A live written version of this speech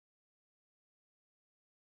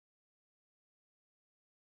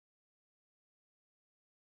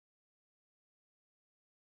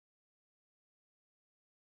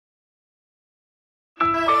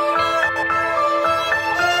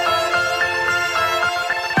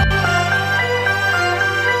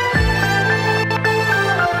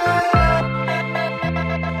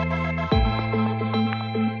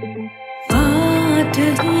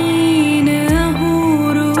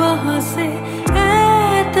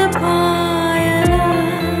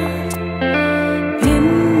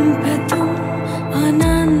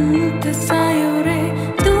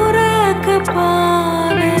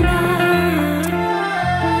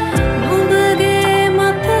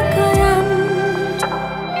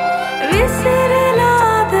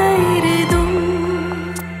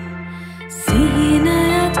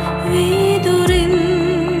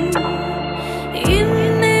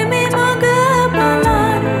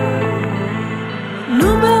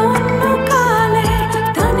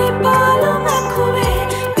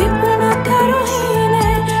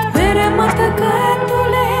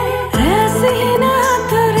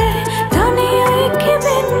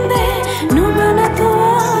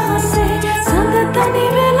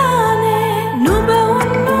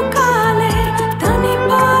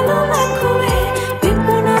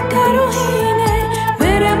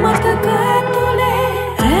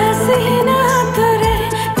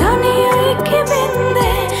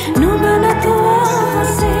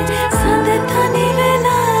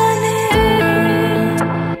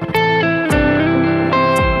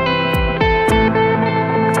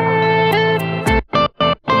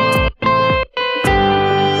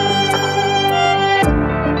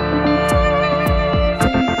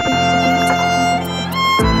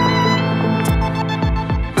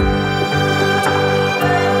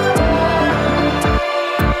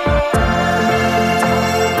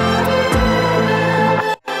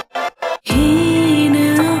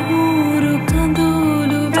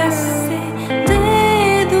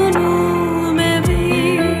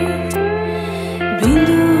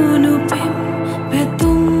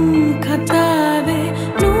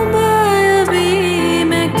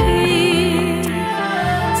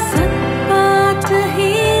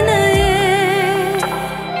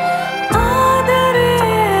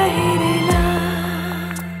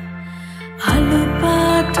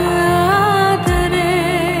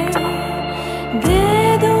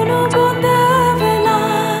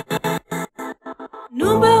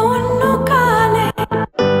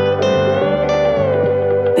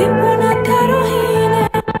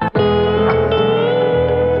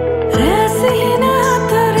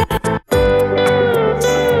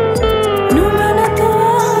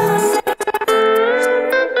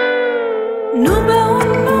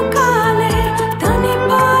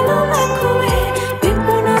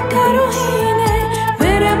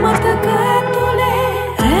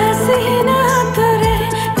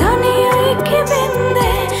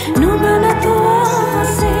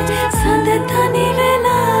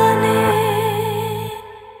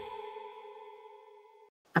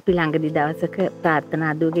අපි ළඟදි දවසක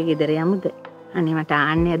ප්‍රාර්ථනා දුවගේ ගෙදර යමුද? අනේ මට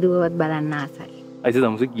ආන්නේ දුවවත් බලන්න ආසයි. අයිස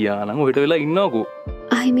දවස ගියා නම් ඔහෙට වෙලා ඉන්නවකෝ.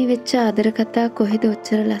 අහිමි වෙච්ච ආදර කතා කොහෙද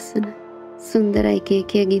ඔච්චර ලස්සන. සුන්දරයි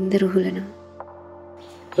කේකිය ගින්දර උහුලනවා.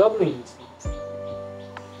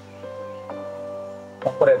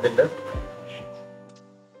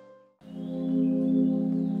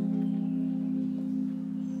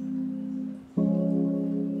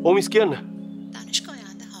 ඕමිස් කියන්න. තනුෂ්ක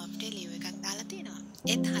ඔයාද half day leave එකක් දාලා තියෙනවා.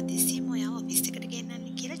 ඒත් හදිස්සියෙම ඔයාව ඔෆිස් එකට ගෙන්නන්න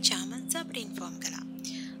කියලා චාමන් සබ්ට ඉන්ෆෝම් කළා.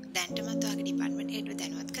 දැන්ටමත් ඔයාගේ ඩිපාර්ට්මන්ට් හෙඩ්ව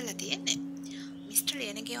දැනුවත් කරලා තියෙන්නේ. මිස්ටර්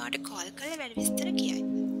ලියනගේ ඔයාට කෝල් කරලා වැඩි විස්තර කියයි.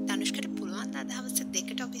 තනුෂ්කට පුළුවන් ද දවස්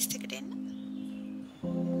දෙකකට ඔෆිස් එකට එන්න?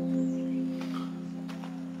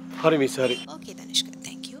 හරි මිස් හරි. ඕකේ තනුෂ්ක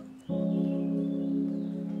thank you.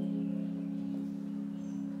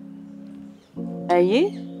 ඇයි?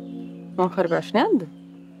 මොකක් හරි ප්‍රශ්නයක්ද?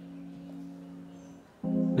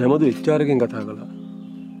 නැමදු විචාරකෙන් කතා කළා.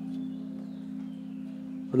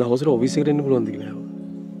 අද හවසට ඔෆිස් එකට එන්න පුළුවන්ද කියලා.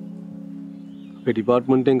 අපේ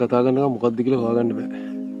ඩිපාර්ට්මන්ට් එකෙන් කතා කරනවා මොකක්ද කියලා හොයාගන්න බෑ.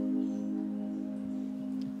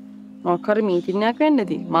 මොකක් හරි මීටින් එකක්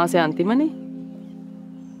වෙන්නදී මාසේ අන්තිමනේ.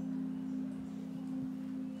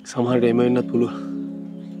 සමහරට එම වෙන්නත් පුළුවන්.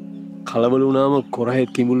 කලබල වුණාම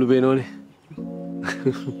කොරහෙත් කිඹුල්ලු පේනවනේ.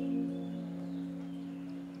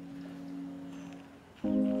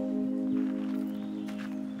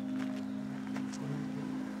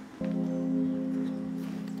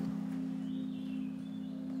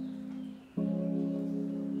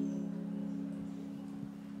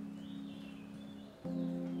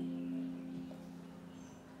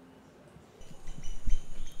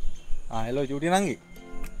 හෙලෝ චූටි නංගි.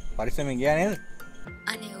 පරිස්සමෙන් ගියා නේද?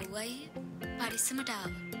 අනේ ඔව්වයි පරිස්සමට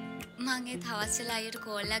ආවා. මං ඒ තවස්සලා අයියට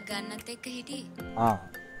කෝල් එකක් ගන්නත් එක්ක හිටියේ.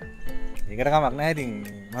 ඒකට කමක් නැහැ ඉතින්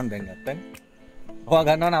මං දැන් ගත්තනේ. ඔයා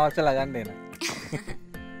ගන්නවන අවස්සලා ගන්න එන.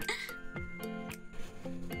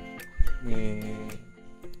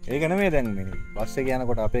 ඒක නෙමෙයි දැන් මේ බස් එකේ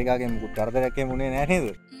යනකොට අපේ ගාගෙන් මුකුත් කරදරයක් එහෙම උනේ නැහැ නේද?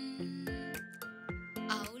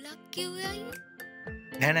 අවුලක් කිව්වේ අයියෝ.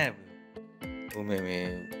 නෑ. මේ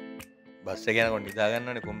බස් එක යනකොට නිදා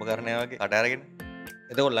ගන්නවනේ කුම්භකර්ණයා වගේ කට අරගෙන.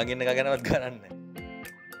 එතකොට ළඟින් එක ගැනවත් ගණන් නැහැ.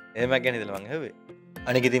 එහෙමක් ගැන හිතලා මං හැව්වේ.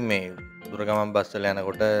 අනික ඉතින් මේ දුර ගමන් බස් වල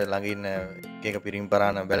යනකොට ළඟින් එක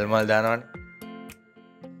පිරිම්පරාන බැල්මල් දානවනේ.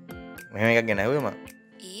 මෙහෙම එකක් ගැන හැව්වේ මං.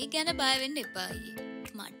 ඒ ගැන බය වෙන්න එපා අයියේ.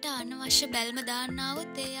 මට අනවශ්‍ය බැල්ම දාන්න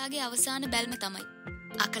આવොත් එයාගේ අවසාන බැල්ම තමයි.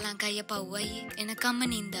 අකලංක අයියා පව් අයියේ එනකම්ම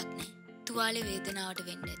නිින්දක් නැහැ. තුවාලේ වේදනාවට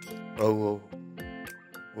වෙන්න ඇති. ඔව්.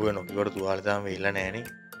 ඔය නොකියවට තුවාලේ තාම වෙilla නැහැ නේ.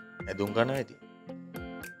 ඇදුම් ගන්න ඇති.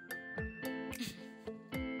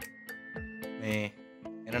 මේ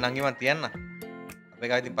එන නංගි මන් තියන්න. අපේ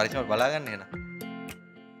ගාව ඉතින් පරිස්සමට බලාගන්න එන.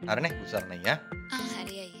 හරිනේ පුත්සරණයි ආ.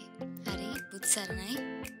 හරි අයියේ. හරි පුත්සරණයි.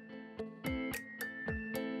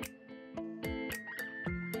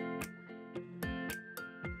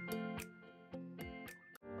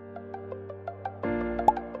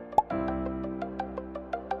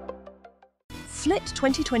 FLIT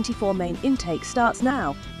 2024 main intake starts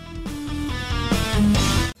now.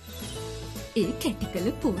 ඒ කැටිකල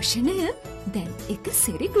පෝෂණය දැන් එක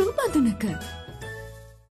සිරි ගෘහ බඳුනක.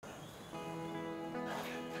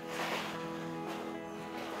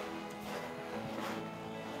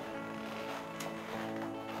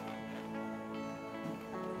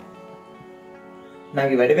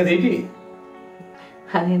 නංගි වැඩක දීටි?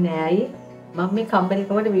 අනේ නෑ අයියේ. මම මේ කම්පැනි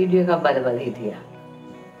එකකට වීඩියෝ එකක් බල හිටියා.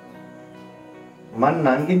 මං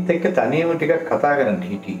නංගිත් එක්ක තනියම ටිකක් කතා කරන්න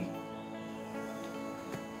හිටියේ.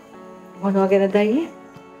 මොනවා ගැනද අයියේ?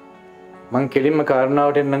 මං කෙලින්ම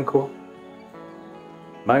කාරණාවට එන්නම්කෝ.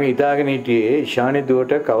 මම හිතාගෙන හිටියේ ශානි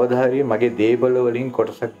දුවට කවදා හරි මගේ දේපල වලින්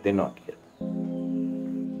කොටසක් දෙනවා කියලා.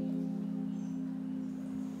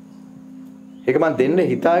 ඒක මං දෙන්න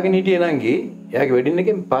හිතාගෙන හිටියේ නංගි එයාගේ වෙඩින්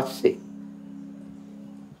එකෙන් පස්සේ.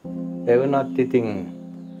 එවනත් ඉතින්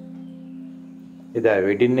එදා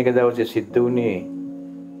වෙඩින් එක දවසේ සිද්ධ වුණේ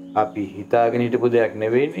අපි හිතාගෙන හිටපු දෙයක්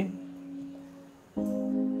නෙවෙයිනේ.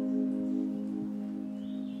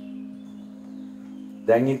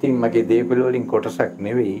 දැන් ඉතින් මගේ දේපල වලින් කොටසක්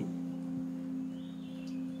නෙවෙයි.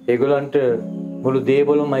 ඒගොල්ලන්ට මුළු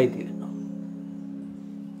දේපලමයි තියෙනවා.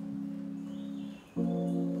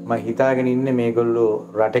 මම හිතාගෙන ඉන්නේ මේගොල්ලෝ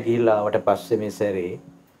රට ගිහිල්ලා ආවට පස්සේ මේ සැරේ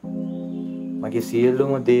මගේ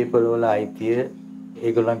සියලුම දේපල වල අයිතිය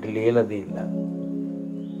ඒගොල්ලන්ට ලියලා දීලා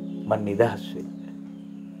මම නිදහස් වෙන්න.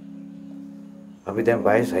 අපි දැන්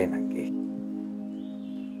වයසයි නංගි.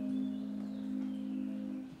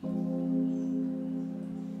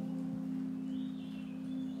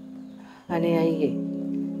 අනේ අයියේ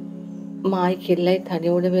මායි කෙල්ලයි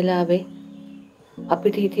තනි වුණ වෙලාවේ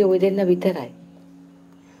අපිට හිටියේ ওই දෙන්න විතරයි.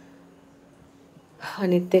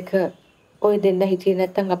 අනිත් එක ඔය දෙන්න හිටියේ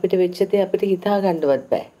නැත්තම් අපිට වෙච්ච දේ අපිට හිතා ගන්නවත්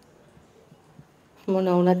බෑ. මොන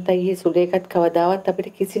වුණත් අයියේ සුලේකත් කවදාවත්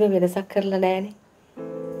අපිට කිසිම වෙනසක් කරලා නැහනේ.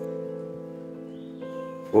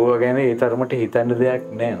 ඕවා ගැන ඒ තරමට හිතන්න දෙයක්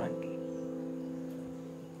නෑ නංගි.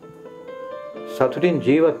 සතුටින්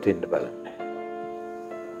ජීවත් වෙන්න බලන්න.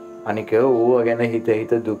 අනික ඕවා ගැන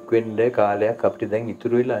හිත දුක් වෙන්න කාලයක් අපිට දැන්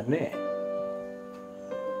ඉතුරු වෙලා නෑ.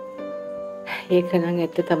 ඒක නම්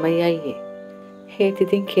ඇත්ත තමයි අයියේ. හේත්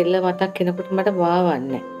ඉතින් කෙල්ල මතක් වෙනකොට මට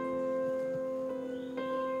වාවන්නේ.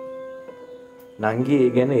 නංගි ඒ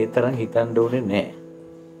ගැන ඒ තරම් හිතන්න ඕනේ නෑ.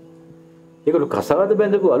 ඒගොල්ලෝ කසාද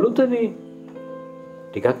බැඳපු අලුතනේ.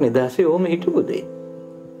 ටිකක් නිදහසේ ඕම හිටපු දෙයි.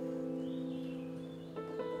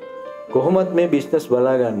 කොහොමත් මේ බිස්නස්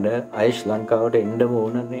බලා ගන්න අයිස් ලංකාවට එන්නම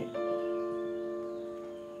ඕනනේ.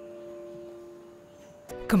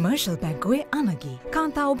 කමර්ෂල් බැංකුවේ අනගි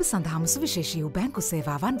කාන්තා ඔබ සඳහාම සුවිශේෂී වූ බැංකු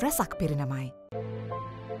සේවාවන් රැසක් පිරිනමයි.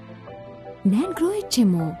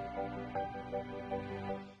 නෑන්ග්‍රෝයිච්චෙමෝ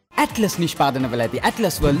ඇට්ලස් නිෂ්පාදනවල ඇති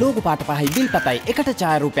ඇට්ලස් වල ලෝගෝ පාට පහයි බිල් පතයි එකට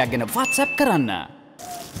ඡායාරූපයක් ගැන WhatsApp කරන්න.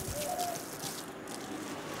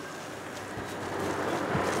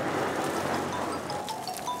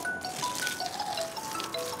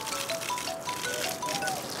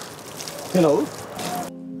 හෙලෝ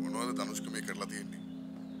මොනවද තනුෂ්ක මේ කරලා තියෙන්නේ?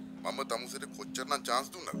 මම තමුසෙට කොච්චරනම් chance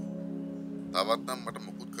දුන්නාද? තවත් නම් මට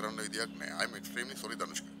මොකුත් කරන්න විදියක් නැහැ. I'm extremely sorry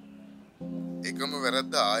Thanushka. ඒකම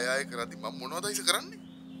වැරද්ද ආය කරද්දි මම මොනවද ඉස කරන්නේ?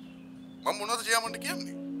 මම මොනවද ජයමන්ට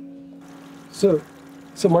කියන්නේ? සර්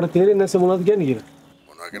මට තේරෙන්නේ නැහැ මොනවද කියන්නේ කියලා.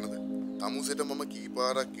 මොනවා ගැනද? තමුසෙට මම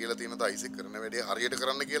කීපාරක් කියලා තියෙනද අයිසෙක් කරන වැඩේ හරියට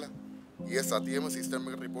කරන්න කියලා. ඊයේ සතියේම සිස්ටම්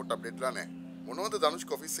එකට රිපෝට් අප්ඩේට් කරලා නැහැ. මොනවද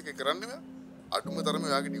තනුෂ්ක ඔෆිස් එකේ කරන්නේ ඔයා? අඩුම තරමේ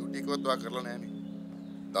ඔයාගේ ඩියුටි එකවත් ඔයා කරලා නැහනේ.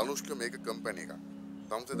 තනුෂ්ක මේක කම්පැනි එකක්.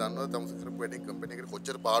 තමුසේ දන්නවද තමුසේ කරපු වැඩේ කම්පැනි එකට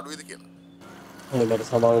කොච්චර පාඩුවේද කියලා? මට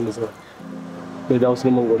සමාව වෙන්න සර්. මේ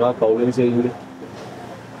දවස්වල මම ගොඩාක් අවුලෙන්සේ ඉන්නේ.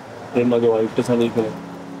 ඒ මගේ වයිෆ්ට සනීපේ.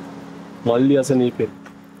 මල්ලි අසනීපේ.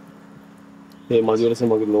 ඒ මගේ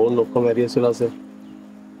මගේ ලෝන් ඔක්කොම ඇරියස් වෙලා සර්.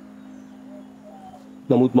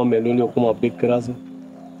 නමුත් මම මැනුවලි ඔක්කොම අප්ඩේට් කරා සර්.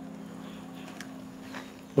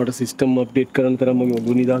 මට සිස්ටම් අප්ඩේට් කරන්න තරම් මගේ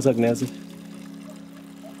ඔළුව නිදහසක් නෑ සර්.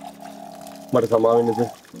 මට සමාව වෙන්න සර්.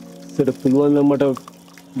 සර් පුළුවන් නම් මට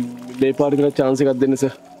මේ පාර කරලා chance එකක් දෙන්න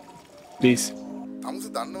සර්. ප්ලීස්.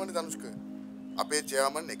 තමුසේ දන්නවනේ තනුෂ්ක. අපේ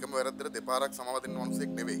චෙයාමන් එකම වැරද්දට දෙපාරක් සමාව දෙන්න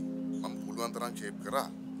මනුස්සෙක් නෙවෙයි. මම පුළුවන් තරම් ෂේප් කරා.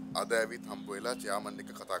 අද ඇවිත් හම්බ වෙලා චෙයාමන්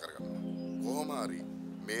එක්ක කතා කරගන්නවා. කොහොම හරි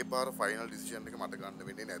මේ පාර ෆයිනල් ඩිසිෂන් එක මට ගන්න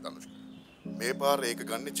වෙන්නේ නෑ තනුෂ්ක. මේ පාර ඒක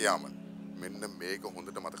ගන්නේ චෙයාමන්. මෙන්න මේක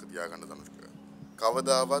හොඳට මතක තියාගන්න තනුෂ්ක.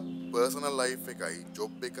 කවදාවත් පර්සනල් ලයිෆ් එකයි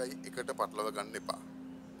ජොබ් එකයි එකට පටලව ගන්න එපා.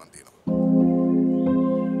 මන් දිනවා.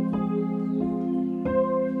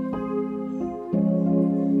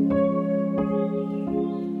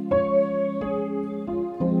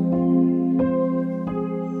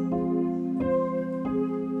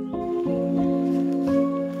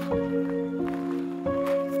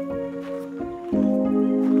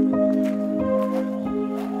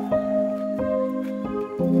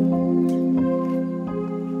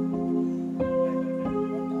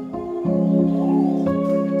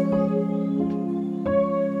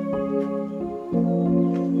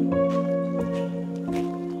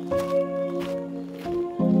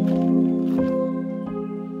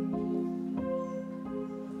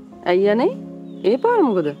 අයියනේ ඒ පාර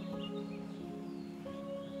මොකද?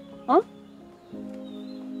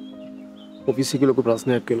 ඔෆිස් එකේ ලොකු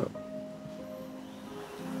ප්‍රශ්නයක් කියලා.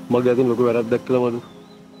 මගේ අතින් ලොකු වැරද්දක් කළා මදු.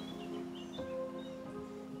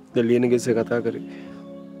 දෙලියන ගෙස්සේ කතා කරේ.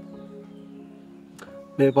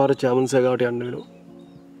 මේ පාර චාමන් සගාවට යන්න වෙනවා.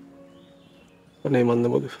 අනේ මන්ද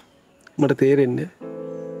මොකද? මට තේරෙන්නේ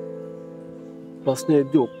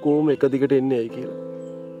ප්‍රශ්නේදී ඔක්කොම එක දිගට එන්නේ ඇයි කියලා.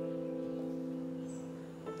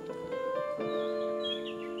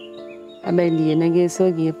 හැබැයි ලියන ගේසෝ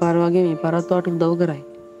ගිය පාර වගේ මේ පාරත් වට උදව් කරයි.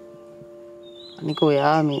 අනික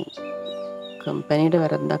ඔයා මේ කම්පැනිට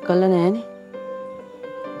වැරද්දක් කළා නෑනේ.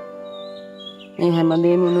 මේ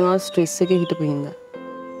හැමදේම මොනවා ස්ට්‍රෙස් එකේ හිටපු හින්දා.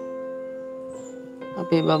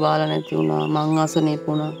 අපේ බබාලා නැති වුණා, මං අසනීප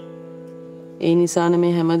වුණා. ඒ නිසානේ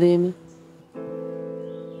මේ හැමදේම.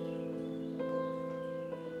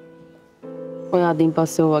 ඔයා අදින්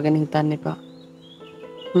පස්සේ ඔවා ගැන හිතන්න එපා.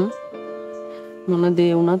 මොන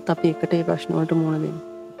දේ වුණත් අපි එකට ඒ ප්‍රශ්න වලට මුහුණ දෙන්න.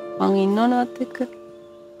 මං ඉන්නවනවත් එක්ක.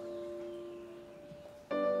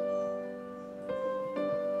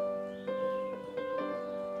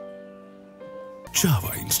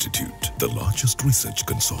 Java Institute, the largest research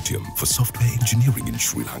consortium for software engineering in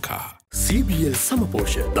Sri Lanka. CBL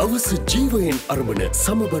Samaposha, දවස ජීවයෙන් අරමුණ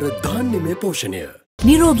සමබර ධාන්‍යමය පෝෂණය.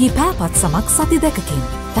 නිරෝගී පෑපත් සමක් සති 2කින්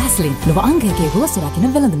Vaseline ලොව අංගයකේ රෝස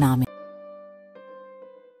රකින්න වෙළඳ නාමය.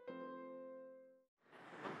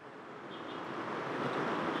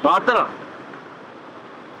 ප්‍රාර්ථනා.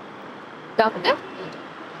 ડોක්ටර්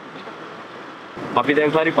අපි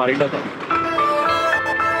දැන් හරි පරිණත.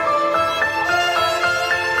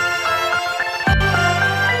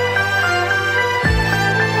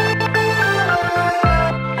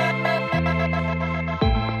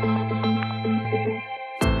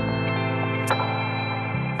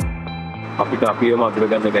 අපිට අපිවම අඳුර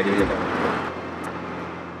ගන්න බැරි නේද?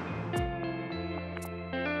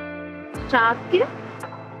 ශාක්‍ය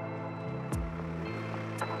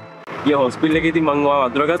ඊය හොස්පිටල් එකේදී මං ඔයාව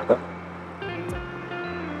අඳුරගත්තා.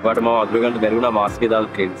 ඔයාට මම අඳුර ගන්න බැරි වුණා මාස්ක් එක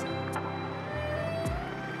දාලා ට්‍රේන්ස්.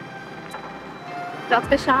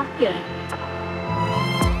 ડોક્ટર ශාක්‍ය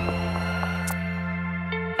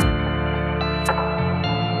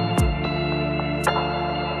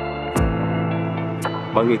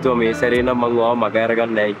මං හිතුවා මේ සැරේ නම් මං ඔයාව මග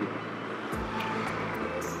අරගන්න නැහැ කියලා.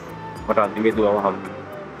 මට අන්තිමේ දුවව හම්බුනේ.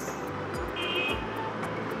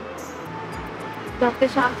 ડોક્ટર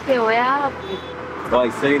ශාක්‍ය ඔයා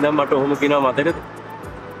ඉස්සර ඉඳන් මට ඔහොම කියනවා මතකද?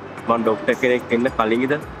 මං ડોක්ටර් කෙනෙක් වෙන්න කලින්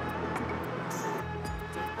ඉඳන්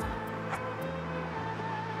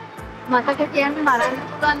මතක කියන්නේ මරන්න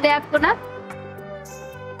පුළුවන් දෙයක් වුණත්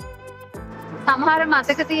සමහර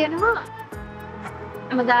මතක තියෙනවා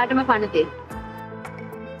හැමදාටම පණ තියෙන.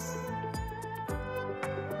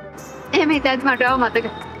 එහෙම හිතද්දි මට ආව මතක.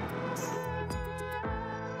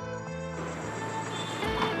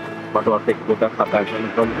 මට වත් එක්ක පොඩක් කතා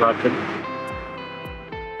කරන්න ප්‍රාර්ථනා.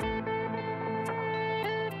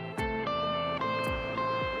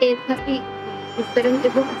 ඒත් අපි උත්තරින්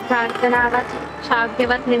තිබු ප්‍රාර්ථනාවක්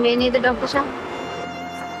ශාක්‍යවත් නෙමෙයි නේද ડોක්ටර් ෂා?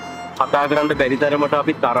 කතා කරන්න බැරි තරමට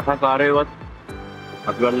අපි තරහකාරයවත්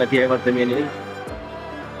අතුරන්න නැති අයවත් නෙමෙයි නේද?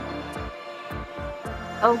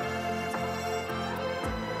 ඔව්.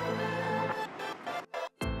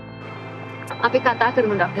 අපි කතා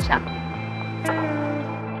කරමු ડોක්ටර් ෂා.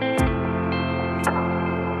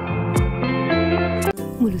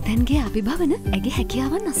 මුළුතැන්ගේ අභිභවන ඇගේ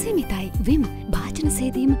හැකියාවන් අසීමිතයි. විම් භාජන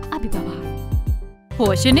සේදීම අභිභවා.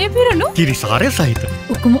 පෝෂණය පිරුණු කිරිසාරය සහිත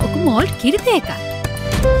උකුම මෝල් කිරිතේක.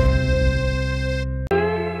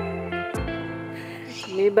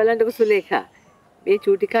 මේ බලන්නකො සුලේඛා. මේ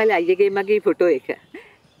චූටි කාලේ අයියගේ මගේ ෆොටෝ එක.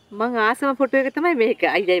 මං ආසම ෆොටෝ එක තමයි මේක.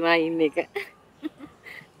 අයියයි මා ඉන්න එක.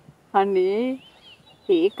 අනේ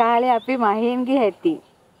ඒ කාලේ අපි මහේන්ගේ හැටි.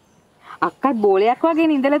 අක්කත් බෝලයක්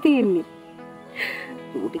වගේ ඉඳලා තියන්නේ.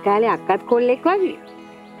 චූටි කාලේ අක්කත් කොල්ලෙක් වගේ.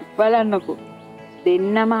 බලන්නකෝ.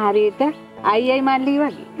 දෙන්නම හරියට අයියයි මල්ලි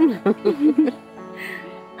වගේ.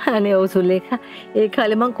 අනේ ඔව් සුලේඛා. ඒ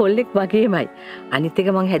කාලේ මං කොල්ලෙක් වගේමයි. අනිත් එක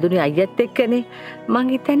මං හැදුනේ අයියත් එක්කනේ.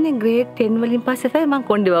 මං හිතන්නේ ග්‍රේඩ් 10 වලින් පස්සේ තමයි මං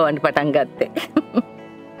කොණ්ඩේ වවන්න පටන් ගත්තේ.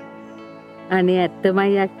 අනේ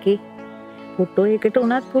ඇත්තමයි අක්කේ. ෆොටෝ එකට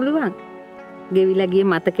උනත් පුළුවන්. ගෙවිලා ගිය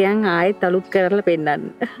මතකයන් ආයෙත් අලුත් කරලා පෙන්නන්න.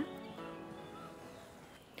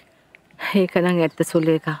 ඒක නම් ඇත්ත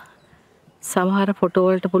සුලේඛා. සමහර ෆොටෝ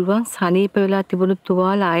වලට පුළුවන් සනීප වෙලා තිබුණු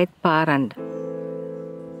තුවාල ආයෙත් පාරන්න.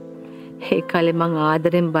 ඒ කාලේ මං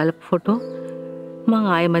ආදරෙන් බලපු ෆොටෝ මං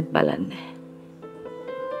ආයෙමත් බලන්නේ.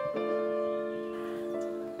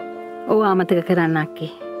 ඔව් අමතක කරන්න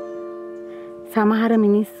අක්කේ. සමහර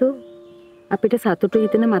මිනිස්සු අපිට සතුටු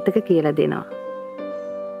හිතෙන මතක කියලා දෙනවා.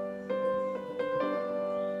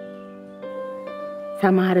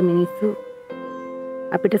 සමහර මිනිස්සු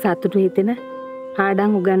අපිට සතුටු හිතෙන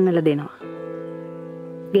පාඩම් උගන්වලා දෙනවා.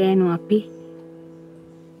 ගෑනු අපි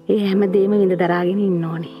ඒ හැමදේම විඳ දරාගෙන ඉන්න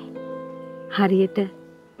ඕනේ. හරියට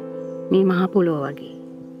මේ මහ පොළොව වගේ.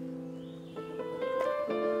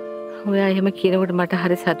 ඔයා එහෙම කියනකොට මට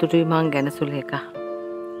හරි සතුටුයි මං ගැන සුලේඛා.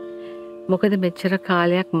 මොකද මෙච්චර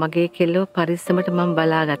කාලයක් මගේ කෙල්ලව පරිස්සමට මම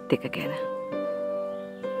බලාගත් එක ගැන.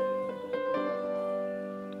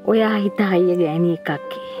 ඔයා හිත අයිය ගෑණි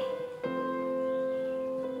එකක්.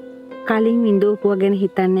 කලින් විඳෝපුව ගැන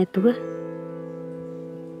හිතන්නේ නැතුව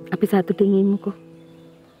අපි සතුටින් ඉමුකෝ.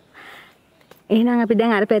 එහෙනම් අපි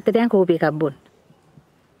දැන් අර පැත්තට යන් කෝපි එකක් බොන්න.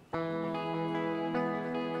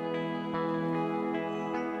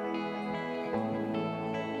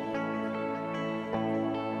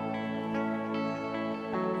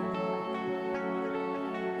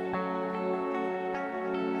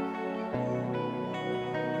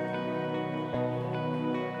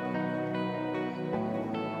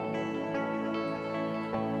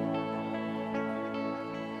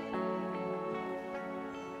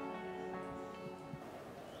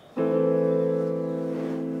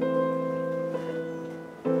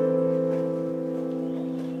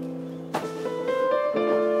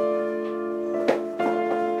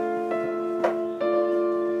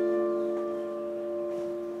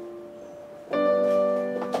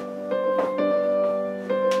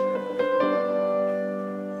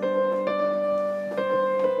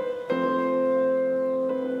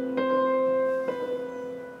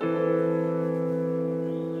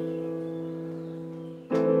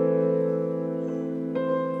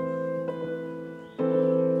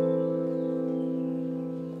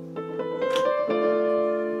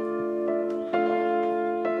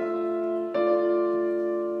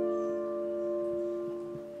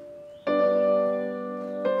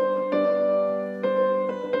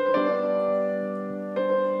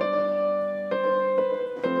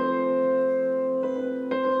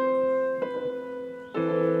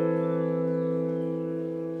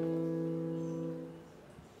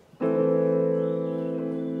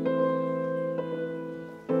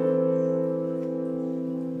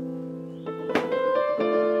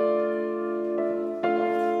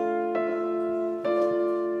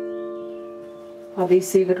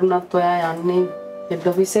 හදිස්සියකට උනත් ඔයා යන්නේ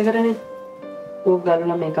හෙඩ් ඔෆිස් එකටනේ. ඕක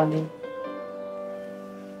ගලලා මේක අඳින්න.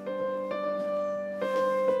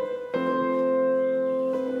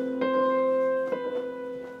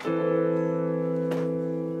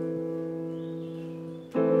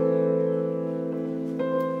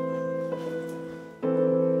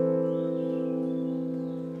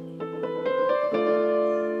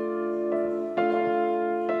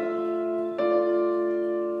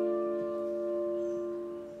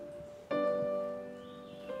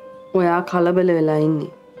 ඔයා කලබල වෙලා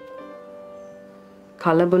ඉන්නේ.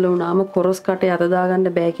 කලබල වුණාම කොරස් කට යත දාගන්න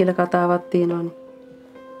බෑ කියලා කතාවක් තියෙනවනේ.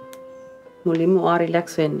 මුලින්ම ඔයා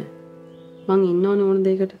රිලැක්ස් වෙන්න. මං ඉන්නවනේ ඕන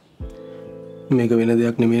දෙයකට. මේක වෙන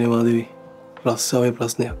දෙයක් නෙමෙයි මාදවි. රස්සාවේ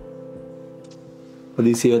ප්‍රශ්නයක්.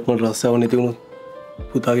 පොලිසියත් මට රස්සාව නැති වුණොත්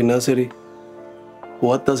පුතාගේ නර්සරි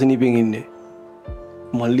ඔවත් අසනීපෙන් ඉන්නේ.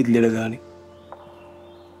 මල්ලිත් ලෙඩ ගානේ.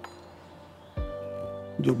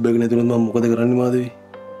 ජොබ් එක නැතුනොත් මම මොකද කරන්නේ මාදවි?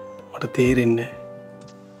 මට තේරෙන්නේ නැහැ.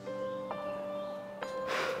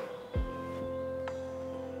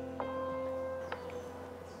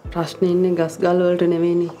 ප්‍රශ්නේ ඉන්නේ ගස් ගල් වලට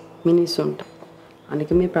නෙවෙයිනේ මිනිස්සුන්ට.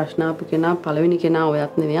 අනික මේ ප්‍රශ්න ආපු කෙනා පළවෙනි කෙනා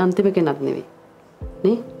ඔයත් නෙවෙයි අන්තිම කෙනත් නෙවෙයි.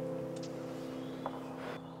 නේ?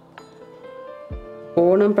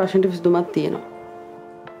 ඕනම ප්‍රශ්නට විසඳුමක් තියෙනවා.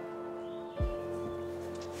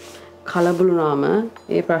 කලබල වුණාම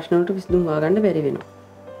ඒ ප්‍රශ්න වලට විසඳුම් හොයාගන්න බැරි වෙනවා.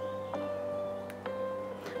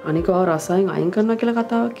 අනික ඔය රසයෙන් අයින් කරනවා කියලා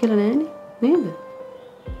කතාවක් කියලා නෑනේ නේද?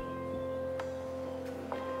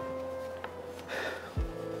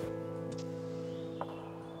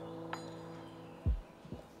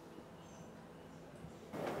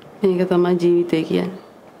 මේක තමයි ජීවිතය කියන්නේ.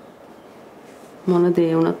 මොන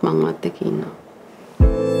දේ වුණත් මංවත් එක්ක ඉන්නවා.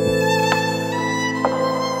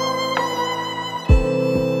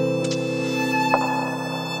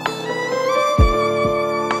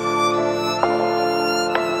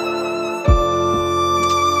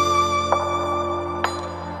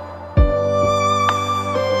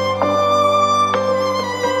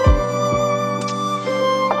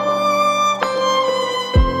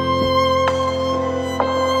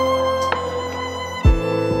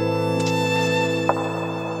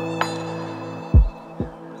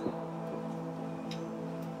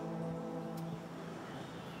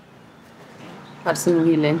 Arsen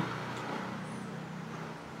gillen.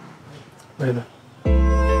 Bueno.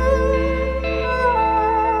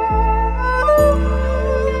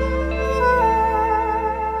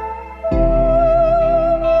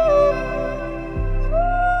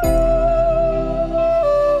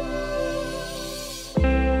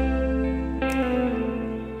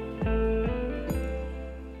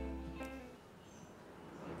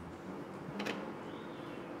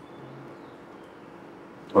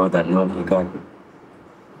 Oh, දන්නවා මේක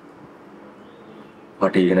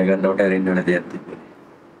මට ඉගෙන ගන්නවට ඇරෙන්න ඕන දෙයක් තිබුණේ.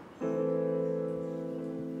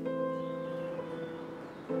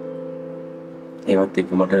 ඒවත්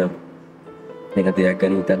එක්ක මට මේක දෙයක්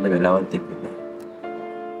ගැන හිතන්න වෙලාවක් තිබුණේ.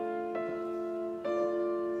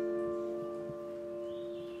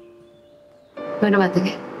 මොනවද?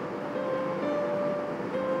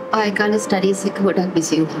 I can't studies එක ගොඩක්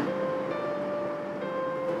busy වුණා.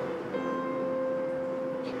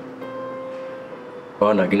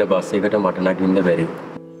 නගින බස් එකට මට නගින්න බැරි.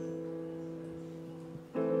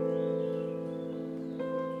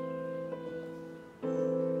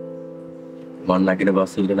 මම නගින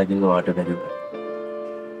බස් එකට නගින්න වාට බැරි.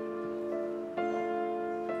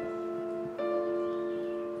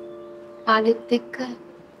 ආනෙත් එක්ක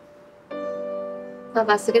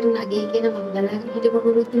බස් එකට නගී කියන මම බලාගෙන හිටපු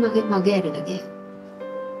මොකද මගේ ඇරිලා ගියා.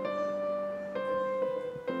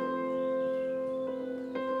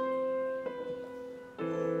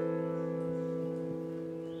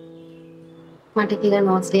 මට කියලා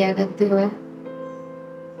නෝට්ස් ලියාගත්තේ ඔය.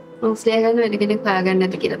 නෝට්ස් ලියාගන්න වෙන කෙනෙක් හොයාගන්න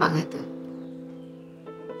නැති කියලා මං හිතුවා.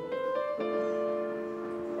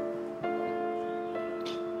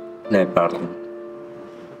 නෑ පාර්ලි.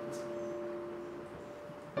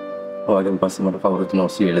 ඔයගෙන් පස්සේ මට කවුරුත්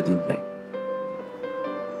නෝට්ස් ලියලා දුන්නේ නෑ.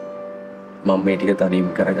 මම මේ ටික තනියම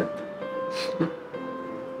කරගත්තා.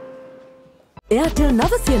 එයාටෙල්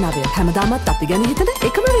 909 හැමදාමත් අපි ගැන හිතන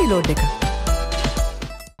එකම රීලෝඩ් එක.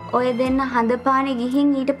 ඔය දෙන්න හඳපානේ ගිහින්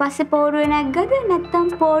ඊට පස්සේ පෝරුවේ නැග්ගද නැත්නම්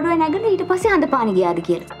පෝරුවේ නැගලා ඊට පස්සේ හඳපානේ ගියාද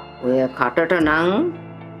කියලා. ඔය කටට නම්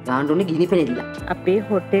දාන්නුනේ ගිනි පෙරෙදිලා. අපේ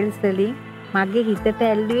හොටෙල්ස් වලින් මගේ හිතට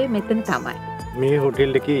ඇල්ලුවේ මෙතන තමයි. මේ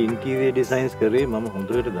හොටෙල් එකේ ඉන්ටීරියර් ඩිසයින්ස් කරේ මම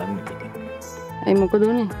හොඳට දන්නේ. ඒ මොකද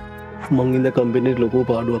උනේ? මං ඉඳ කම්පැනි ලොකු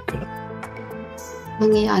පාඩුවක් කළා.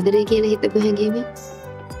 මම ඒ ආදරේ කියලා හිතපු හැඟීම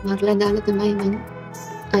මරලා දාලා තමයි මම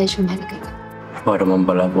ආයෙත් මැරෙන්නේ. මම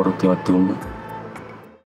බලාපොරොත්තුවක් දුන්නා.